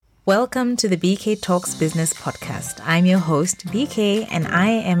Welcome to the BK Talks Business Podcast. I'm your host, BK, and I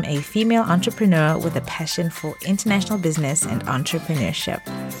am a female entrepreneur with a passion for international business and entrepreneurship.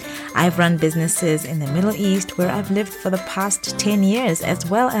 I've run businesses in the Middle East where I've lived for the past 10 years, as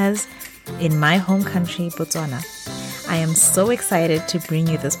well as in my home country, Botswana. I am so excited to bring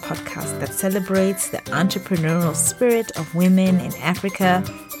you this podcast that celebrates the entrepreneurial spirit of women in Africa,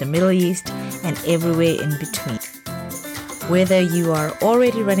 the Middle East, and everywhere in between. Whether you are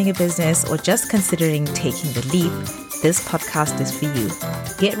already running a business or just considering taking the leap, this podcast is for you.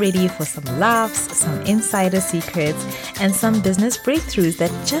 Get ready for some laughs, some insider secrets, and some business breakthroughs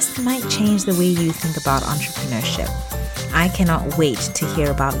that just might change the way you think about entrepreneurship. I cannot wait to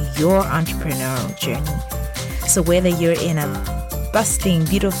hear about your entrepreneurial journey. So whether you're in a bustling,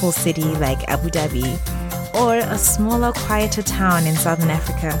 beautiful city like Abu Dhabi or a smaller, quieter town in Southern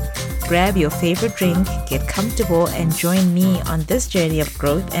Africa, grab your favorite drink, get comfortable, and join me on this journey of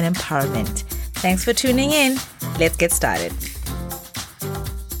growth and empowerment. Thanks for tuning in. Let's get started.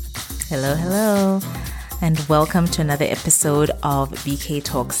 Hello, and welcome to another episode of BK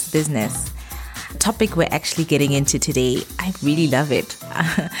Talks Business. The topic we're actually getting into today, I really love it.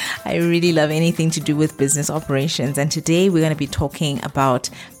 I really love anything to do with business operations. And today we're going to be talking about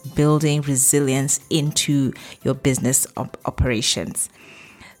building resilience into your business operations.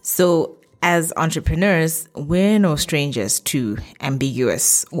 So as entrepreneurs, we're no strangers to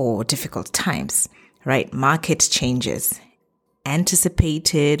ambiguous or difficult times, right? Market changes,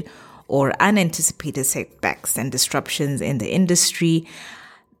 anticipated or unanticipated setbacks and disruptions in the industry,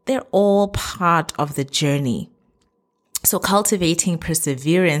 they're all part of the journey. So cultivating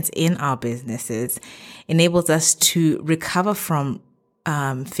perseverance in our businesses enables us to recover from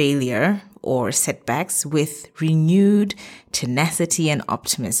failure or setbacks with renewed tenacity and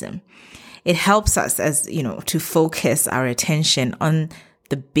optimism. It helps us to focus our attention on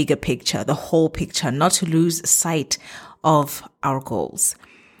the bigger picture, the whole picture, not to lose sight of our goals.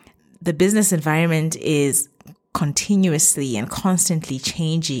 The business environment is continuously and constantly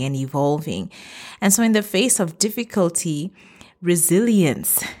changing and evolving. And so in the face of difficulty,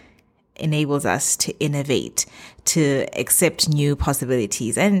 resilience enables us to innovate, to accept new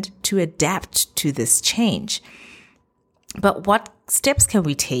possibilities, and to adapt to this change. But what steps can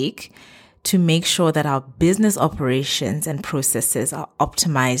we take to make sure that our business operations and processes are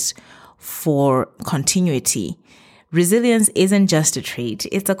optimized for continuity? Resilience isn't just a trait,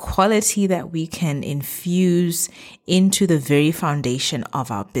 it's a quality that we can infuse into the very foundation of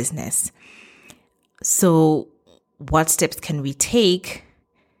our business. So, what steps can we take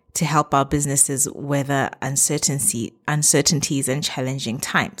to help our businesses weather uncertainties and challenging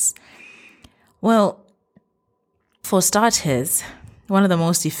times? Well, for starters, one of the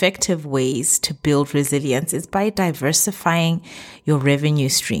most effective ways to build resilience is by diversifying your revenue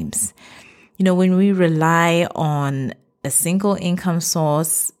streams. When we rely on a single income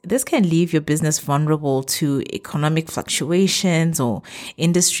source, this can leave your business vulnerable to economic fluctuations or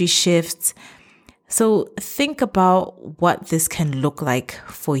industry shifts. So think about what this can look like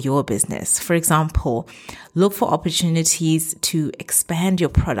for your business. For example, look for opportunities to expand your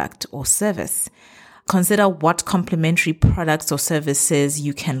product or service. Consider what complementary products or services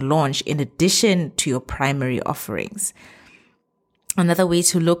you can launch in addition to your primary offerings. Another way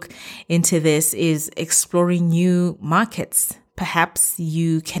to look into this is exploring new markets. Perhaps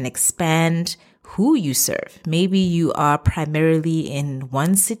you can expand who you serve. Maybe you are primarily in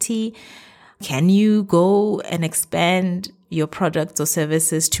one city. Can you go and expand your products or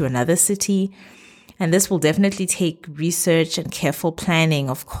services to another city? And this will definitely take research and careful planning,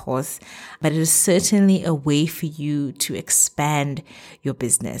 of course, but it is certainly a way for you to expand your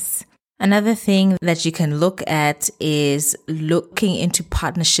business. Another thing that you can look at is looking into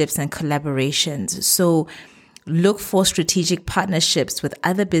partnerships and collaborations. So look for strategic partnerships with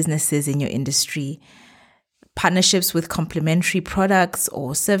other businesses in your industry. Partnerships with complementary products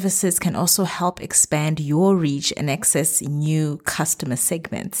or services can also help expand your reach and access new customer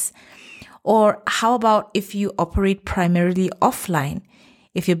segments. Or how about if you operate primarily offline?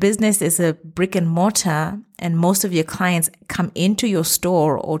 If your business is a brick and mortar and most of your clients come into your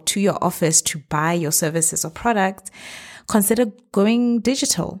store or to your office to buy your services or products, consider going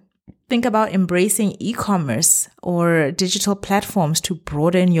digital. Think about embracing e-commerce or digital platforms to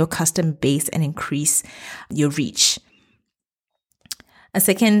broaden your customer base and increase your reach. A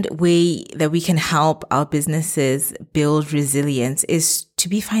second way that we can help our businesses build resilience is to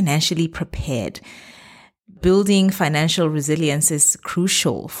be financially prepared. Building financial resilience is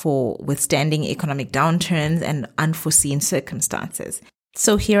crucial for withstanding economic downturns and unforeseen circumstances.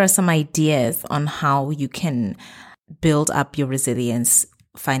 So here are some ideas on how you can build up your resilience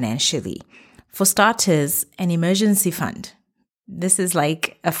financially. For starters, an emergency fund. This is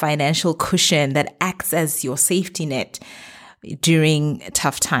like a financial cushion that acts as your safety net during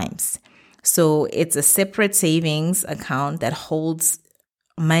tough times. So it's a separate savings account that holds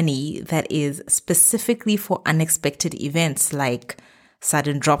money that is specifically for unexpected events like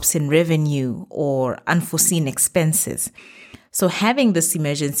sudden drops in revenue or unforeseen expenses. So having this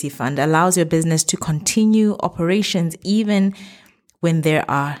emergency fund allows your business to continue operations even when there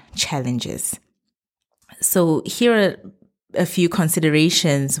are challenges. So here are a few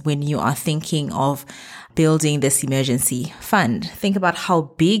considerations when you are thinking of building this emergency fund. Think about how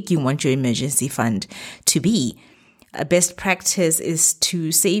big you want your emergency fund to be. A best practice is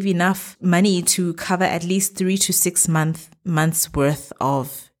to save enough money to cover at least 3 to 6 months worth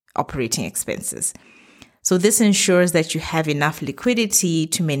of operating expenses. So this ensures that you have enough liquidity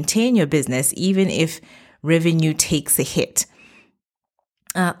to maintain your business even if revenue takes a hit.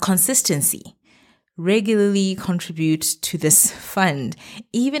 Consistency. Regularly contribute to this fund,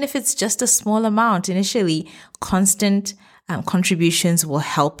 even if it's just a small amount initially. Constant contributions will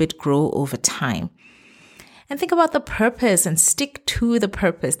help it grow over time. And think about the purpose and stick to the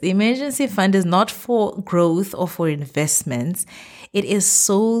purpose. The emergency fund is not for growth or for investments. It is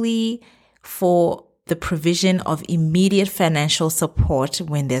solely for the provision of immediate financial support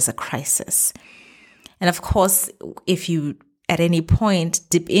when there's a crisis. And of course, if you at any point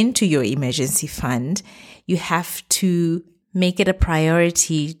dip into your emergency fund, you have to make it a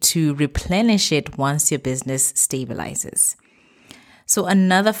priority to replenish it once your business stabilizes. So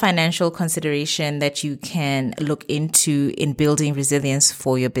another financial consideration that you can look into in building resilience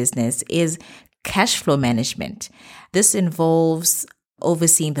for your business is cash flow management. This involves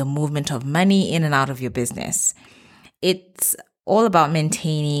overseeing the movement of money in and out of your business. It's all about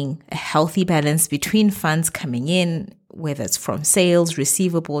maintaining a healthy balance between funds coming in, whether it's from sales,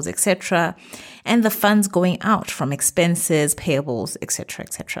 receivables, etc., and the funds going out from expenses, payables, etc.,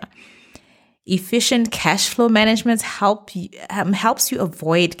 etc. Efficient cash flow management helps you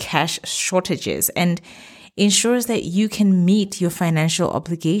avoid cash shortages and ensures that you can meet your financial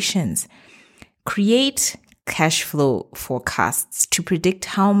obligations. Create cash flow forecasts to predict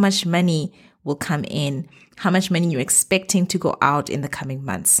how much money will come in, how much money you're expecting to go out in the coming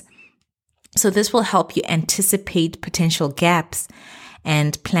months. So this will help you anticipate potential gaps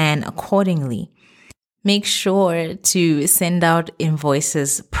and plan accordingly. Make sure to send out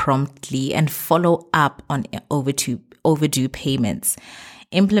invoices promptly and follow up on overdue payments.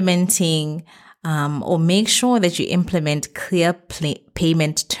 Implementing or make sure that you implement clear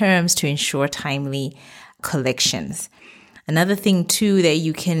payment terms to ensure timely collections. Another thing too that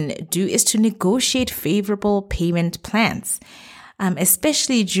you can do is to negotiate favorable payment plans,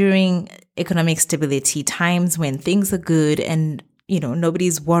 especially during economic stability times when things are good and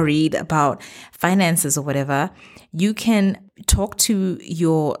nobody's worried about finances or whatever. You can talk to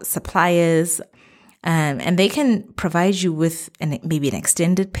your suppliers and they can provide you with maybe an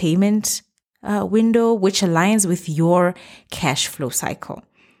extended payment window, which aligns with your cash flow cycle.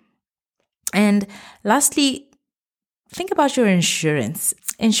 And lastly, think about your insurance.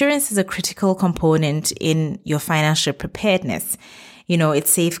 Insurance is a critical component in your financial preparedness. It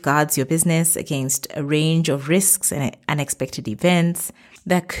safeguards your business against a range of risks and unexpected events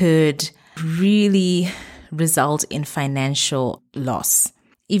that could really result in financial loss.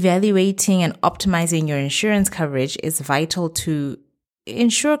 Evaluating and optimizing your insurance coverage is vital to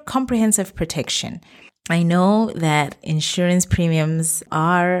ensure comprehensive protection. I know that insurance premiums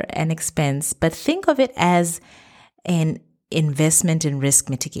are an expense, but think of it as an investment in risk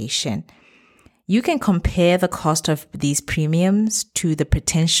mitigation. You can compare the cost of these premiums to the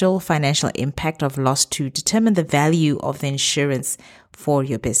potential financial impact of loss to determine the value of the insurance for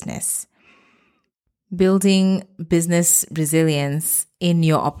your business. Building business resilience in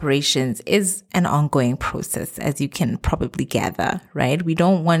your operations is an ongoing process, as you can probably gather, right? We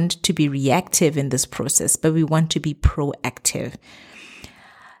don't want to be reactive in this process, but we want to be proactive.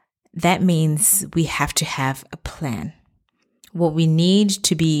 That means we have to have a plan. What we need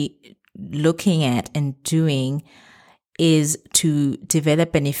to be looking at and doing is to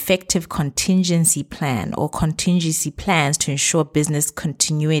develop an effective contingency plan or contingency plans to ensure business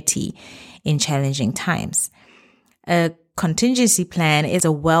continuity in challenging times. A contingency plan is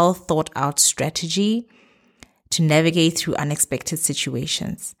a well thought out strategy to navigate through unexpected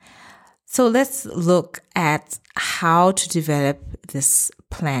situations. So let's look at how to develop this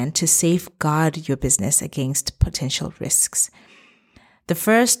plan to safeguard your business against potential risks. The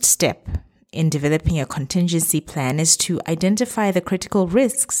first step in developing a contingency plan is to identify the critical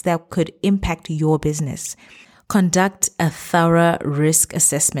risks that could impact your business. Conduct a thorough risk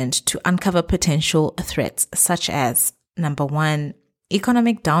assessment to uncover potential threats, such as, number one,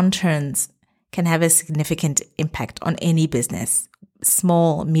 economic downturns can have a significant impact on any business,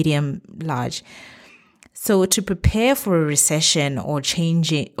 small, medium, large. So to prepare for a recession or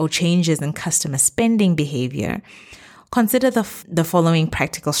changes in customer spending behavior, consider the following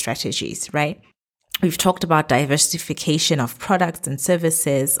practical strategies, right? We've talked about diversification of products and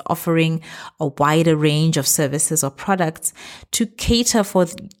services, offering a wider range of services or products to cater for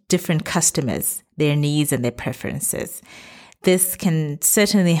different customers, their needs and their preferences. This can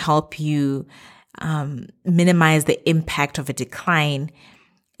certainly help you minimize the impact of a decline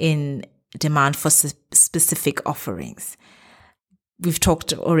in demand for specific offerings. We've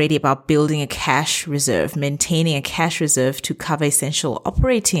talked already about building a cash reserve, maintaining a cash reserve to cover essential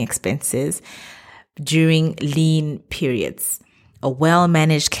operating expenses during lean periods. A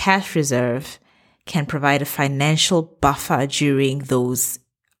well-managed cash reserve can provide a financial buffer during those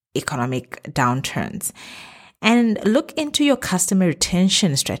economic downturns. And look into your customer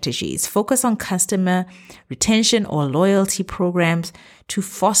retention strategies. Focus on customer retention or loyalty programs to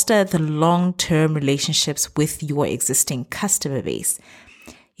foster the long-term relationships with your existing customer base.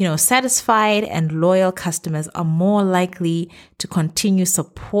 Satisfied and loyal customers are more likely to continue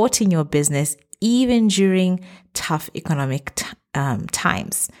supporting your business even during tough economic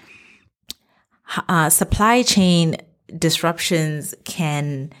times. Supply chain disruptions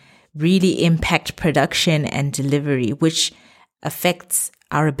can really impact production and delivery, which affects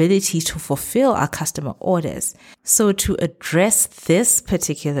our ability to fulfill our customer orders. So to address this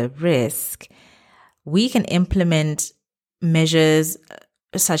particular risk, we can implement measures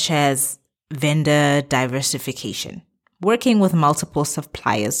such as vendor diversification, working with multiple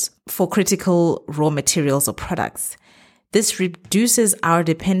suppliers for critical raw materials or products. This reduces our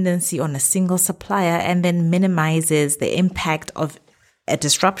dependency on a single supplier and then minimizes the impact of a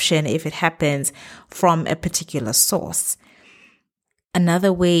disruption if it happens from a particular source.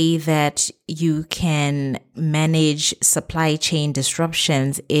 Another way that you can manage supply chain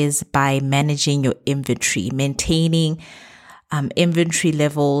disruptions is by managing your inventory, maintaining inventory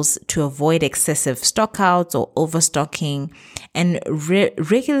levels to avoid excessive stockouts or overstocking, and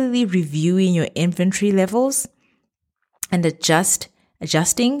regularly reviewing your inventory levels and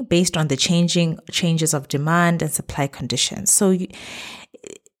adjusting based on the changes of demand and supply conditions. So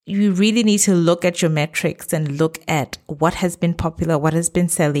you really need to look at your metrics and look at what has been popular, what has been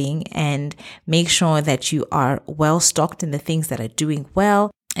selling, and make sure that you are well stocked in the things that are doing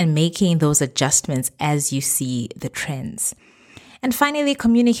well and making those adjustments as you see the trends. And finally,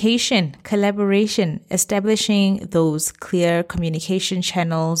 communication, collaboration, establishing those clear communication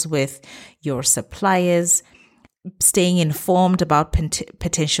channels with your suppliers, staying informed about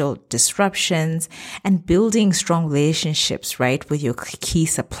potential disruptions, and building strong relationships, right, with your key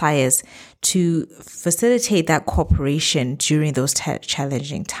suppliers to facilitate that cooperation during those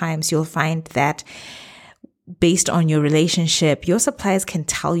challenging times. You'll find that based on your relationship, your suppliers can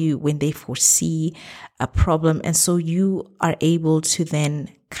tell you when they foresee a problem. And so you are able to then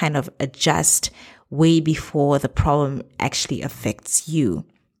kind of adjust way before the problem actually affects you.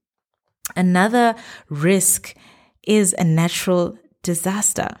 Another risk is a natural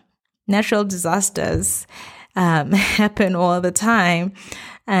disaster. Natural disasters happen all the time,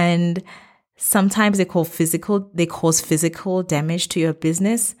 and sometimes they cause physical damage to your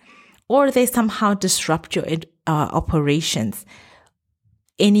business, or they somehow disrupt your operations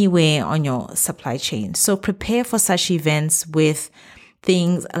anywhere on your supply chain. So prepare for such events with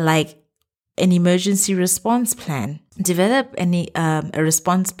things like an emergency response plan. Develop a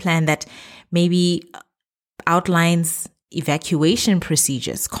response plan that maybe outlines evacuation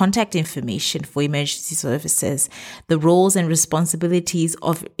procedures, contact information for emergency services, the roles and responsibilities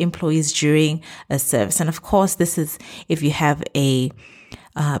of employees during a service. And of course, this is if you have a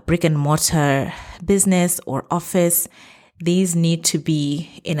brick and mortar business or office, these need to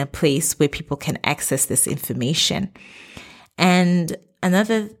be in a place where people can access this information. And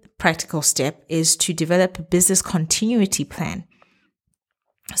another practical step is to develop a business continuity plan.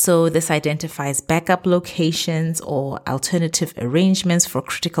 So this identifies backup locations or alternative arrangements for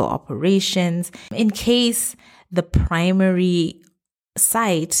critical operations in case the primary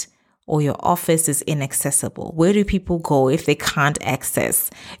site or your office is inaccessible. Where do people go if they can't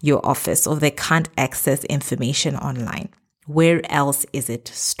access your office or they can't access information online? Where else is it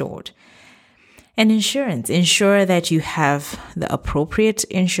stored? And insurance. Ensure that you have the appropriate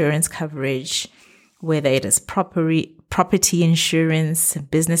insurance coverage, whether it is property insurance,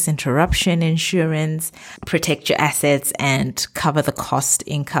 business interruption insurance, protect your assets and cover the cost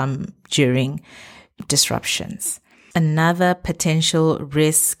income during disruptions. Another potential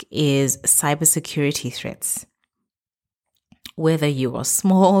risk is cybersecurity threats. Whether you are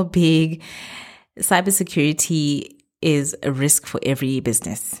small, big, cybersecurity is a risk for every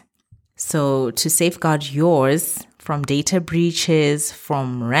business. So to safeguard yours from data breaches,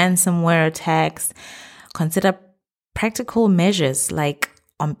 from ransomware attacks, consider practical measures like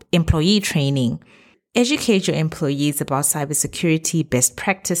employee training. Educate your employees about cybersecurity best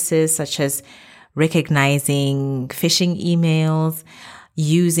practices such as recognizing phishing emails,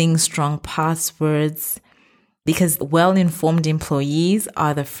 using strong passwords, because well-informed employees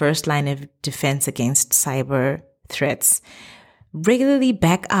are the first line of defense against cyber threats. Regularly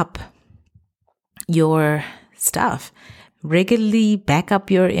back up your stuff. Regularly back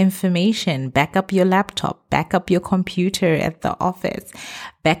up your information, back up your laptop, back up your computer at the office,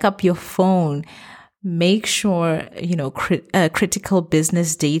 back up your phone. Make sure, critical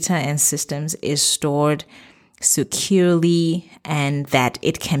business data and systems is stored securely and that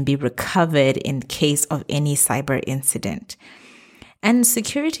it can be recovered in case of any cyber incident. And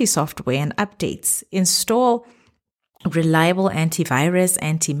security software and updates. Install reliable antivirus,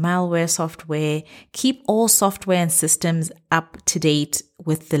 anti-malware software. Keep all software and systems up to date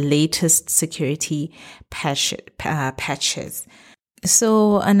with the latest security patches.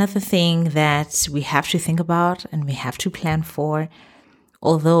 So another thing that we have to think about and we have to plan for,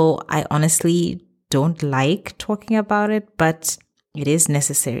 although I honestly don't like talking about it, but it is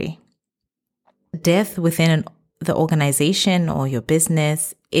necessary. Death within the organization or your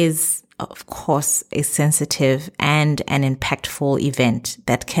business is, of course, a sensitive and an impactful event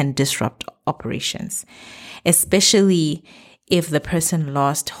that can disrupt operations, especially if the person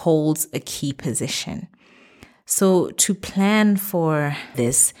lost holds a key position. So to plan for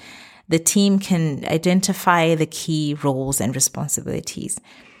this, the team can identify the key roles and responsibilities.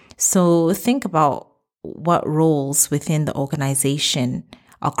 So think about what roles within the organization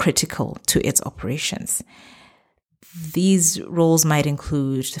are critical to its operations. These roles might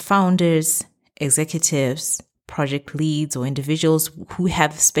include the founders, executives, project leads, or individuals who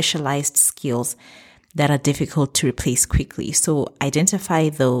have specialized skills that are difficult to replace quickly. So identify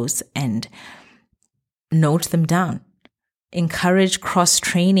those and note them down. Encourage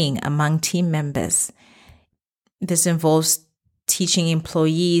cross-training among team members. This involves teaching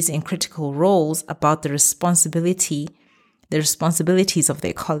employees in critical roles about the responsibilities of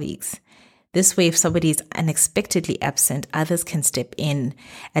their colleagues. This way, if somebody is unexpectedly absent, others can step in,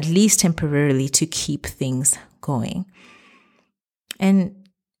 at least temporarily, to keep things going. And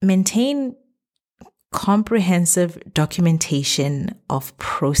maintain comprehensive documentation of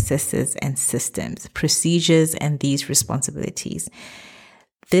processes and systems, procedures, and these responsibilities.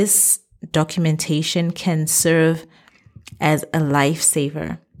 This documentation can serve as a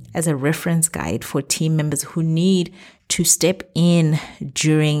lifesaver, as a reference guide for team members who need to step in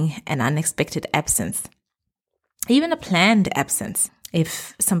during an unexpected absence, even a planned absence.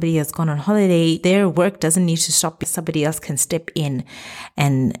 If somebody has gone on holiday, their work doesn't need to stop. Somebody else can step in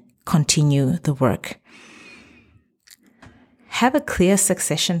and continue the work. Have a clear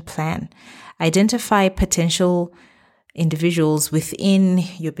succession plan. Identify potential individuals within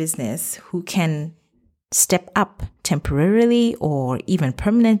your business who can step up temporarily or even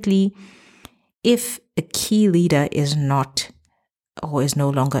permanently if a key leader is not or is no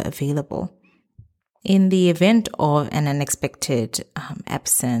longer available. In the event of an unexpected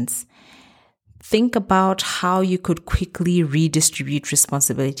absence, think about how you could quickly redistribute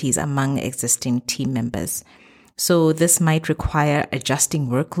responsibilities among existing team members. So this might require adjusting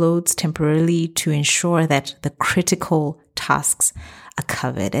workloads temporarily to ensure that the critical tasks are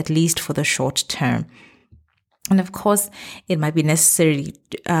covered, at least for the short term. And of course, it might be necessary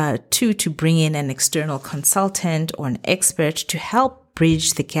to bring in an external consultant or an expert to help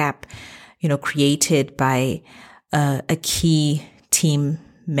bridge the gap, created by a key team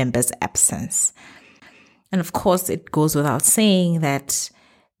member's absence. And of course, it goes without saying that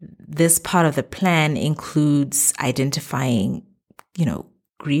this part of the plan includes identifying,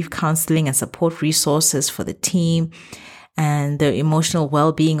 grief counseling and support resources for the team. And the emotional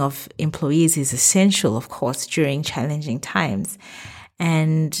well-being of employees is essential, of course, during challenging times.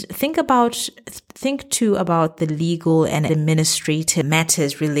 And think too about the legal and administrative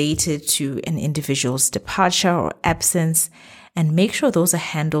matters related to an individual's departure or absence, and make sure those are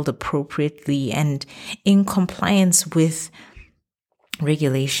handled appropriately and in compliance with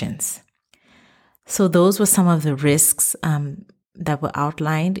regulations. So those were some of the risks that were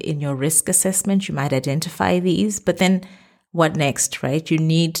outlined in your risk assessment. You might identify these, but then what next, right? You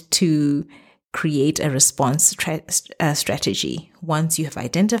need to create a response strategy. Once you have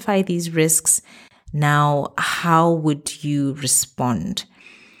identified these risks, Now, how would you respond?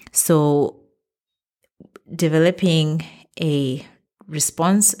 So developing a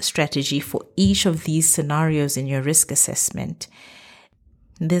response strategy for each of these scenarios in your risk assessment.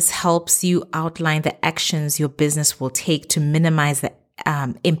 This helps you outline the actions your business will take to minimize the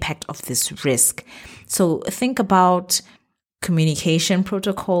impact of this risk. So think about communication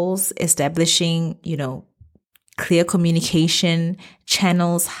protocols, establishing, clear communication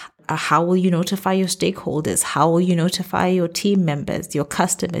channels. How will you notify your stakeholders? How will you notify your team members, your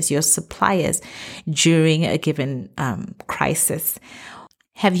customers, your suppliers during a given crisis?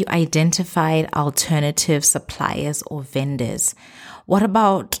 Have you identified alternative suppliers or vendors? What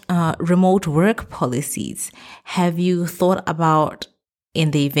about remote work policies? Have you thought about,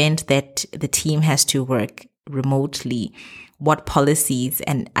 in the event that the team has to work remotely, what policies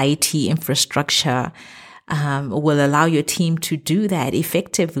and IT infrastructure will allow your team to do that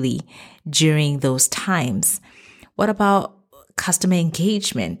effectively during those times? What about customer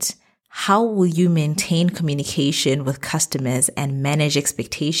engagement? How will you maintain communication with customers and manage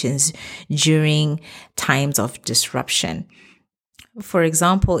expectations during times of disruption? For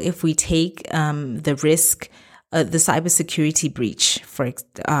example, if we take the risk, the cybersecurity breach,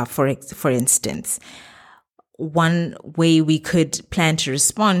 for instance, one way we could plan to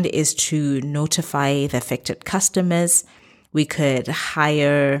respond is to notify the affected customers. We could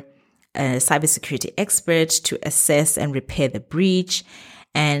hire a cybersecurity expert to assess and repair the breach,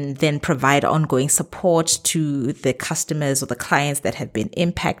 and then provide ongoing support to the customers or the clients that have been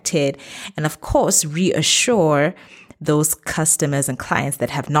impacted. And of course, reassure those customers and clients that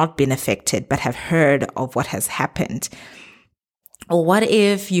have not been affected but have heard of what has happened. Or what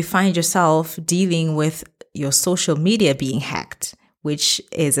if you find yourself dealing with your social media being hacked, which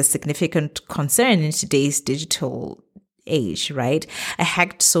is a significant concern in today's digital age, right? A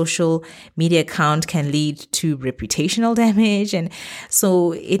hacked social media account can lead to reputational damage, and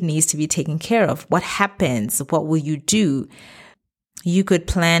so it needs to be taken care of. What happens? What will you do? You could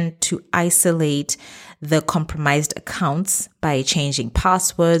plan to isolate the compromised accounts by changing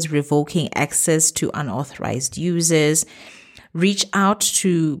passwords, revoking access to unauthorized users. Reach out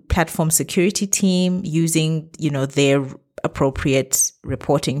to platform security team using, their appropriate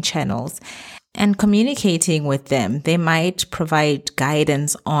reporting channels and communicating with them. They might provide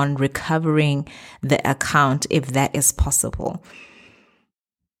guidance on recovering the account if that is possible.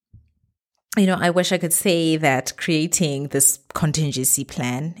 I wish I could say that creating this contingency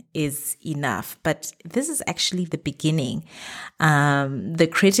plan is enough, but this is actually the beginning. The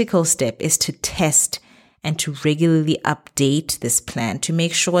critical step is to test and to regularly update this plan to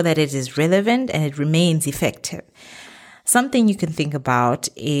make sure that it is relevant and it remains effective. Something you can think about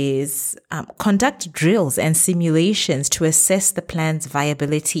is conduct drills and simulations to assess the plan's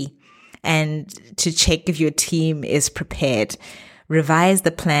viability and to check if your team is prepared. Revise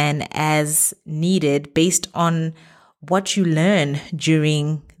the plan as needed based on what you learn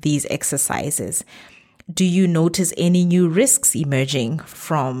during these exercises. Do you notice any new risks emerging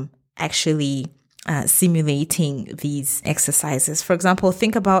from actually simulating these exercises? For example,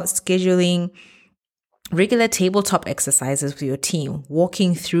 think about scheduling regular tabletop exercises with your team,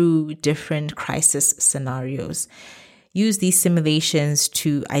 walking through different crisis scenarios. Use these simulations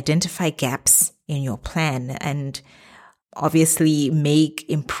to identify gaps in your plan and obviously make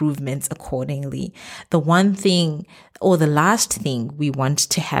improvements accordingly. The one thing or the last thing we want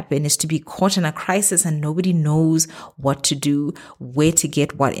to happen is to be caught in a crisis and nobody knows what to do, where to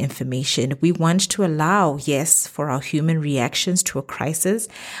get what information. We want to allow, yes, for our human reactions to a crisis,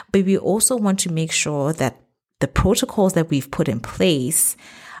 but we also want to make sure that the protocols that we've put in place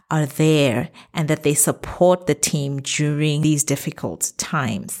are there and that they support the team during these difficult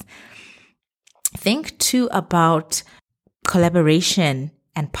times. Think too about collaboration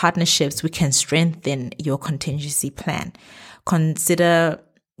and partnerships which can strengthen your contingency plan. Consider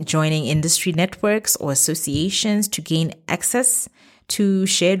joining industry networks or associations to gain access to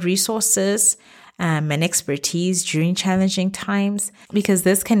shared resources and expertise during challenging times, because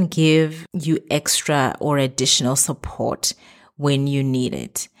this can give you extra or additional support when you need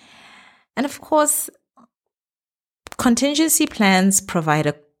it. And of course, contingency plans provide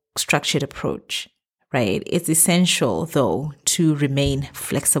a structured approach. Right? It's essential, though, to remain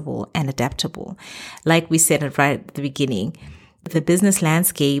flexible and adaptable. Like we said right at the beginning, the business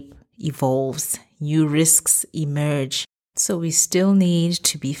landscape evolves, new risks emerge. So we still need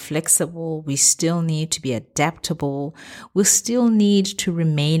to be flexible. We still need to be adaptable. We still need to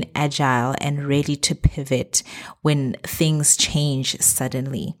remain agile and ready to pivot when things change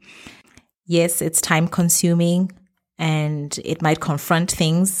suddenly. Yes, it's time consuming and it might confront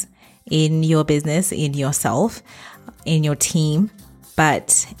things in your business, in yourself, in your team,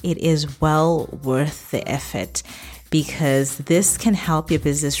 but it is well worth the effort because this can help your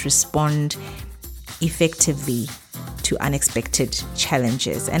business respond effectively to unexpected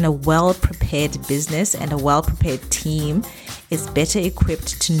challenges. And a well-prepared business and a well-prepared team is better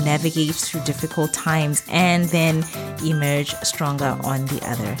equipped to navigate through difficult times and then emerge stronger on the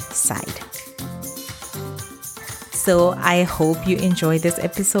other side. So I hope you enjoyed this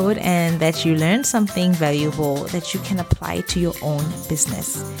episode and that you learned something valuable that you can apply to your own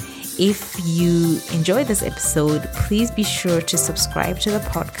business. If you enjoyed this episode, please be sure to subscribe to the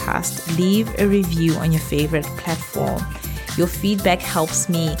podcast, leave a review on your favorite platform. Your feedback helps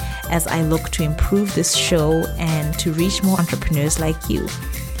me as I look to improve this show and to reach more entrepreneurs like you.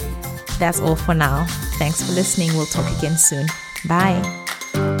 That's all for now. Thanks for listening. We'll talk again soon. Bye.